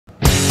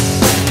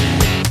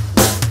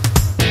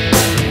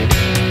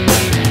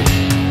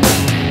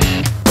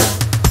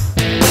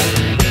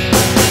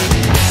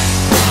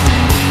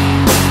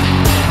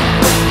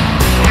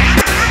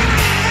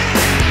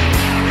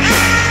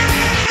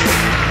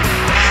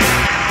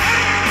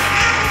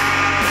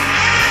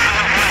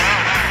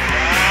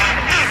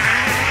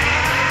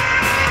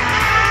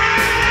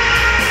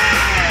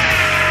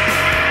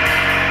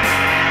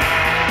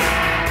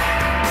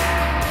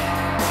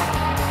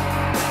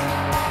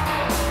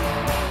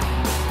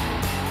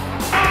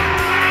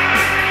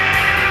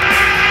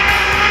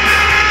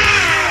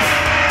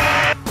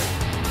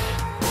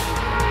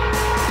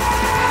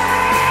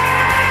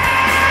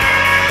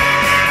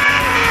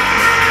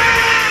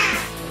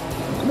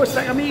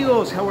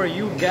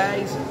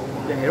guys,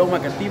 the Jeroma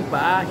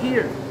Katimpa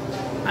here.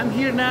 I'm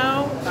here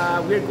now.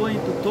 We're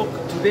going to talk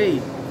today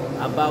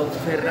about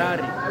Ferrari.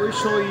 I will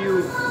show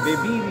you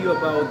the video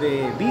about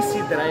the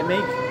visit that I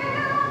make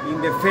in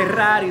the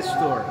Ferrari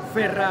store.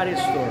 Ferrari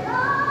store.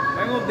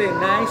 One of the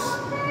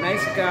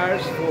nice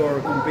cars for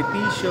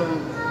competition,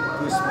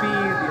 to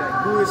speed,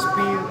 good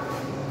speed.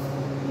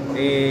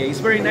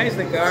 It's very nice,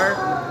 the car,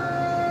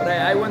 but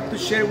I want to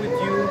share with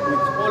you,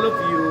 with all of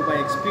you,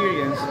 my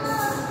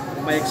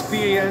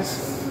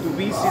experience to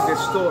visit the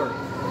store.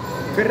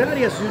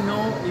 Ferrari, as you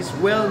know, is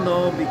well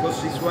known because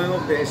it's one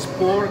of the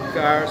sport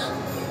cars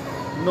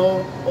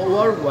known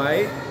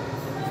worldwide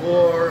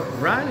for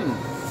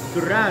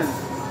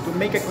to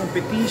make a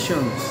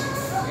competition.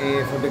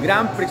 For the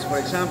Grand Prix, for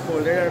example,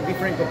 there are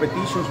different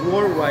competitions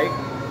worldwide,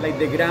 like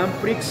the Grand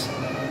Prix,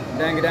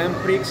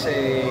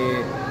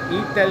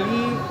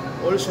 Italy,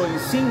 also in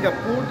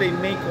Singapore, they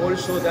make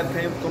also that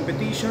kind of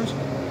competitions,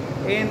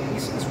 and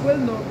it's well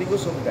known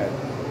because of that,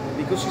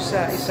 because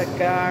it's a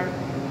car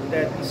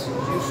that is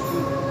used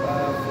to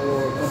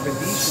for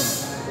competition,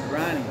 for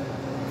running.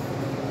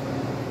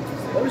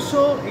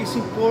 Also, it's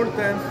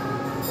important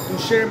to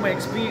share my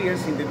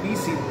experience in the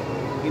visit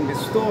in the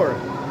store.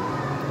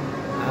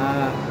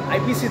 I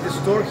visit the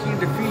store here in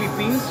the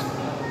Philippines,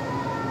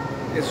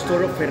 the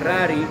store of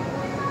Ferrari,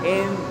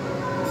 and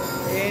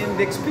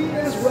the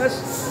experience was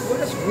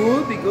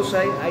good because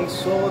I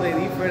saw the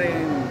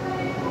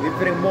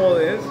different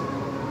models,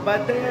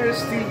 but they are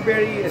still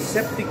very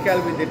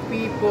skeptical with the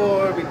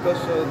people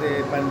because of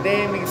the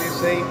pandemic. They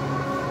say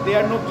they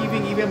are not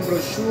giving even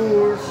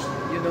brochures,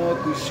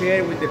 to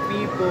share with the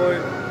people.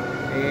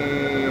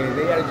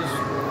 They are just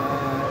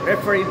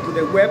referring to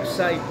the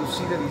website to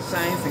see the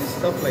designs and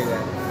stuff like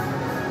that.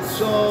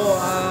 So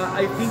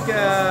I think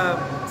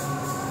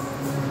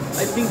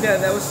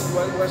that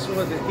was one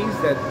of the things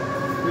that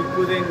we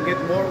couldn't get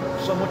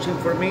so much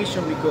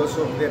information because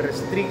of the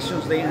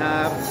restrictions they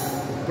have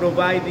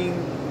providing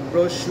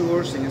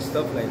brochures and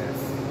stuff like that.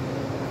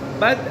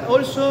 But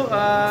also,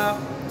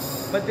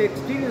 but the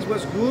experience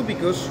was good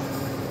because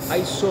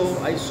I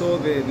saw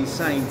the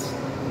designs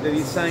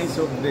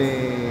of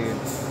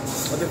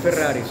the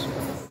Ferraris.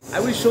 I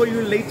will show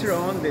you later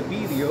on the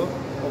video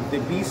of the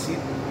visit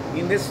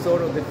in the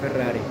store of the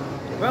Ferrari.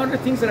 One of the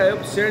things that I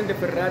observed in the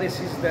Ferraris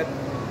is that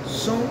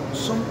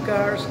some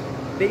cars,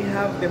 they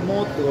have the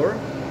motor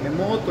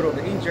of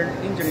the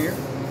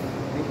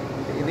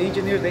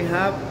engineer they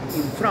have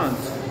in front,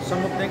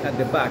 some of them at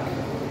the back.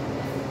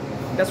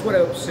 That's what I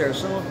observed.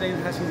 Some of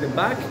them has in the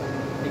back,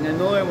 and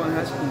another one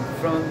has in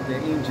front the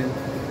engine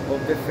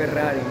of the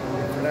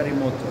Ferrari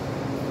motor.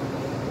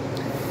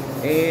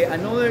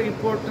 Another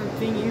important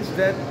thing is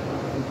that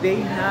they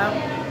have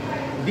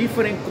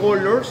different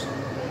colors,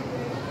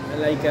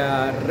 like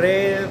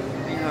red,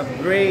 they have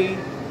gray,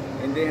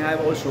 and they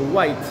have also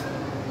white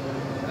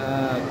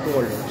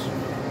colors.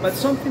 But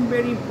something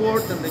very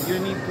important that you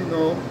need to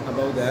know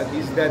about that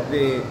is that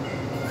they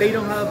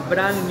don't have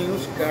brand new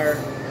car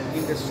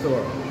in the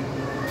store.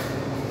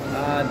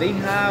 They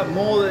have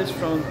models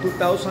from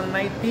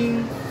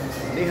 2019,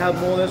 they have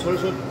models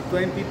also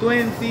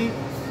 2020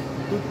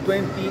 to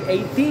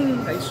 2018.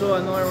 I saw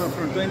another one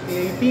from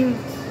 2018,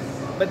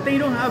 but they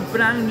don't have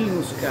brand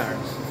new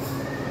cars.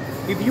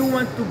 If you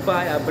want to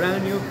buy a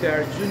brand new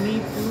car, you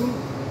need to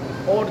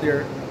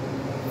order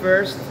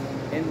first,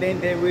 and then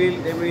they will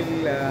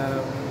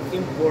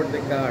import the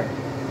car.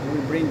 They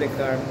will bring the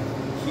car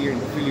here in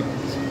the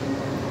Philippines.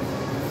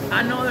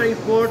 Another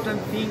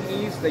important thing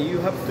is that you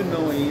have to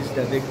know is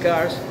that the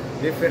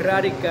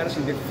Ferrari cars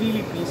in the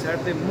Philippines are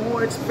the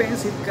more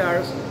expensive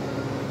cars,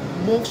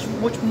 much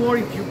more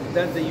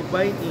than you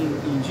buy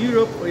in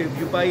Europe, or if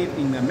you buy it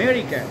in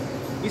America.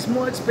 It's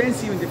more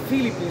expensive in the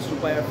Philippines to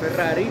buy a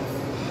Ferrari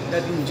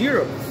than in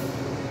Europe,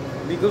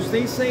 because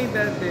they say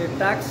that the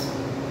tax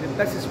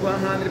is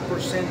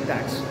 100%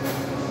 tax.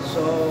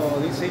 So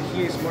they say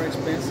here it's more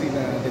expensive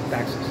than the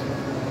taxes.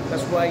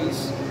 That's why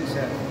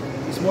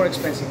it's more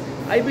expensive.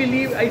 I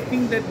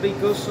think that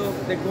because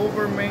of the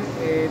government,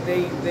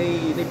 they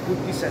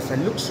put this as a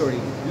luxury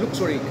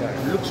car,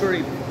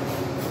 luxury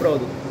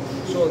product.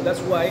 So that's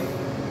why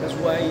it's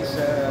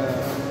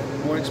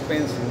more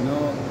expensive.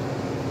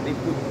 They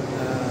put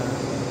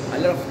a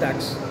lot of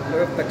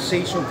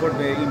taxation for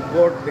the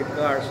import the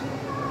cars,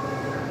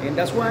 and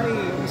that's why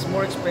it's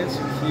more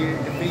expensive here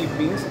in the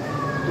Philippines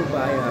to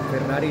buy a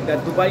Ferrari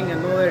than to buy in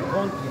another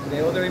country.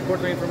 The other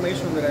important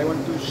information that I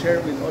want to share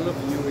with all of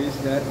you is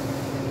that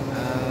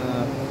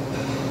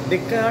the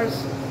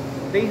cars,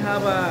 they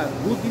have a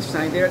good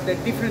design. They're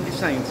different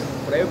designs.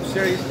 What I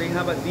observe is they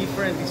have a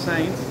different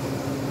designs.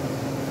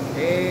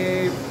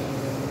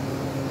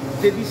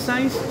 The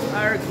designs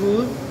are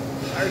good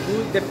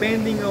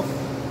depending of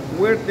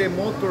where the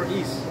motor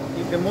is.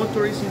 If the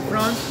motor is in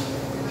front,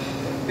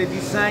 the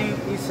design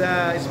is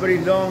very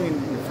long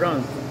in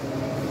front.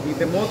 If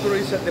the motor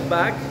is at the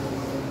back,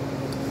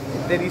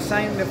 the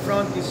design in the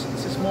front is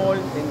small,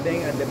 and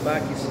then at the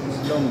back is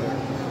longer.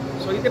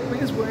 So it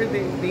depends where the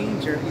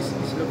engine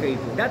is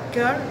located. That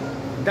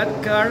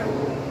car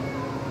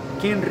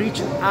can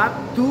reach up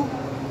to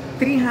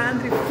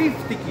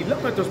 350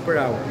 kilometers per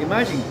hour.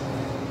 Imagine,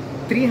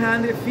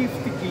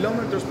 350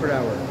 kilometers per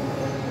hour.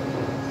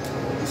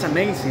 It's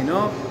amazing,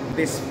 no?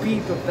 The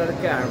speed of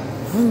that car,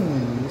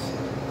 boom,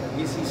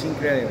 is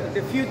incredible.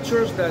 The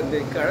features that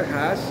the car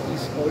has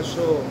is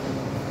also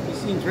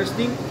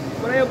interesting.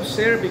 What I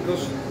observe,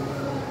 because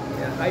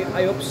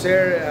I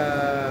observe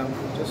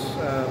just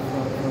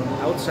from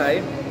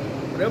outside,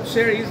 what I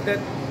observe is that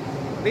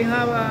they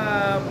have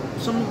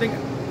something.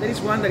 There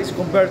is one that is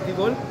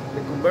convertible.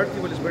 The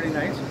convertible is very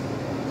nice,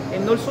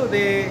 and also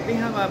they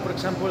have, for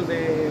example,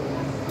 the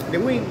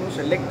windows,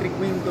 electric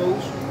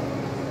windows,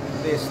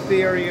 the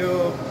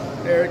stereo,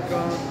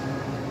 aircon.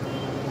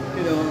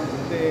 You know,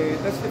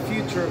 that's the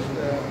features.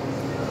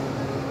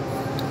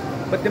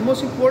 But the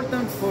most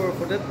important for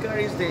that car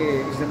is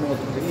the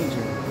motor, the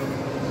engine.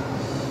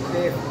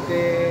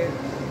 The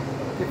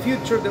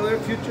other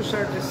features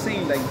are the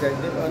same, like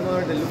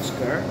another deluxe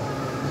car.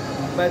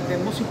 But the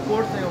most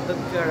important of that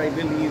car, I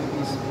believe,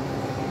 is,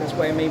 that's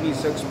why maybe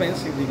it's so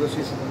expensive, because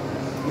it's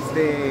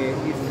the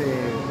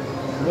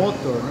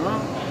motor, no?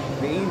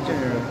 The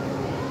engine,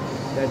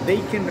 that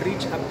they can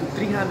reach up to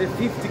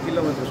 350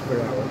 kilometers per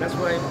hour. That's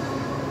why it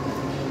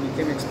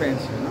became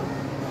expensive, no?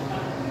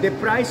 The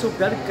price of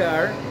that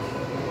car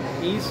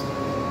is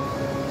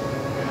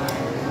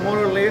more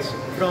or less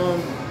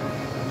from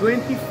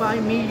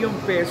 25 million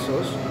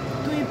pesos,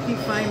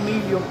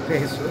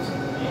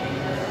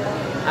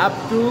 up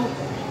to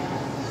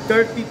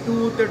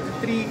 32,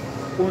 33,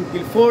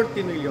 until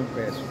 40 million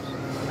pesos.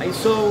 I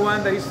saw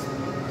one that is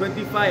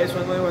 25, I saw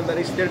another one that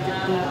is 32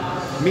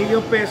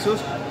 million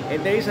pesos,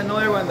 and there is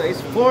another one that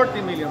is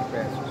 40 million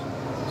pesos.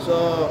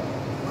 So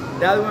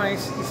that one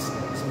is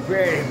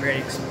very, very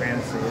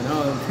expensive, you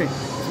know.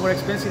 It's more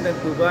expensive than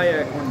to buy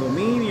a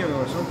condominium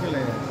or something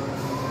like that.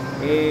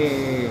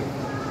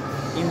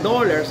 In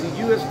dollars, in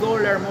US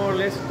dollar, more or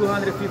less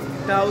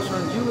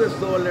 250,000 US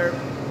dollar,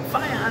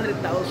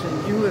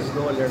 500,000 US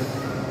dollar.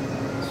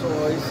 So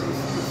it's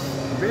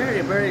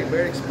very, very,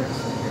 very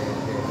expensive,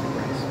 the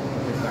price of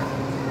the car.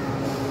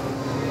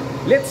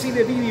 Let's see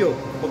the video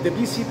of the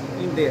visit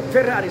in the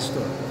Ferrari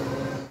store.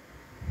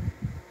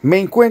 Me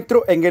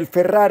encuentro en el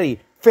Ferrari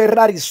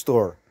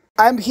store.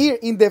 I'm here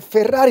in the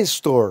Ferrari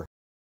store.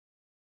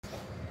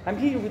 I'm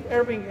here with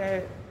Irving.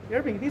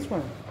 Irving, this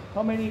one.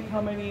 How many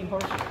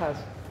horses has?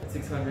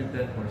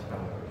 610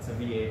 horsepower. It's a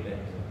V8 engine.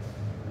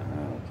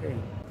 Okay.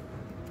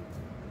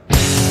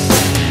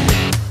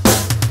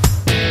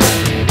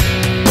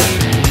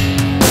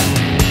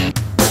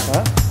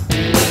 Huh?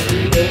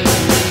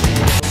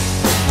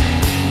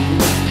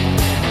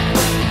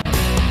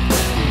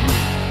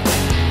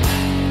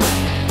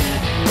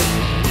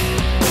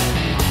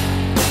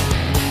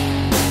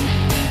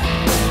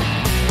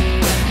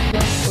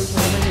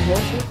 How many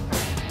horses?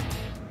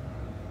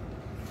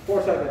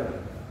 470.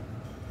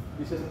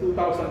 This is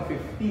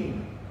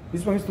 2015.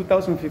 This one is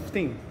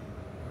 2015.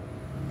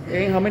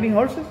 And how many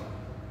horses?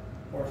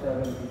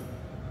 470.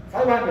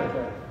 500.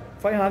 Right?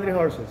 500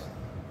 horses.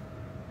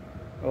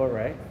 All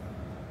right.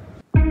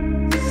 It's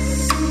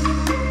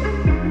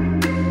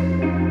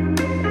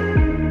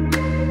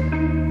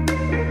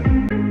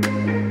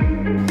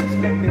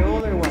like the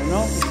other one,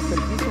 no? But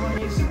this one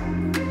is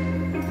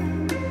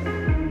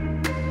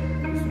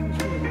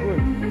really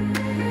good.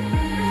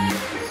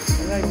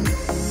 I like it.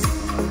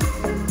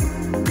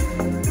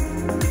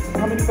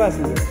 How many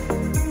passengers?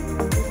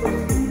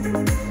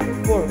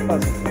 4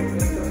 passengers.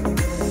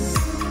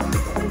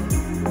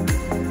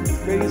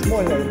 Very small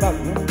at the back,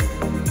 no?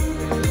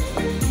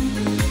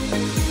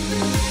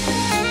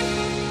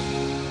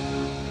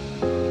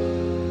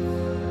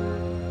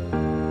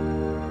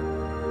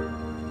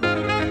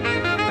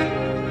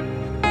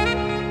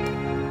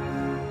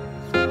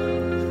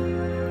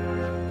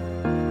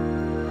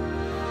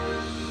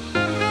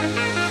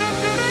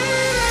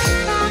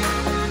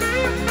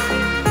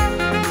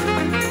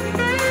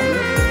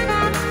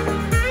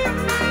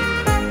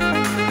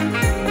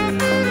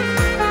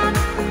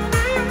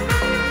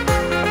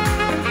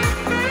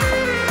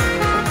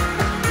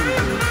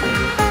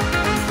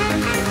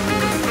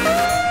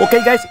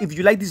 Okay guys, if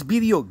you like this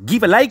video,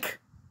 give a like.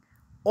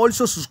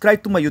 Also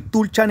subscribe to my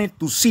YouTube channel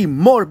to see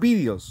more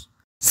videos.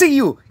 See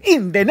you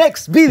in the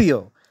next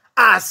video.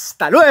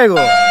 ¡Hasta luego!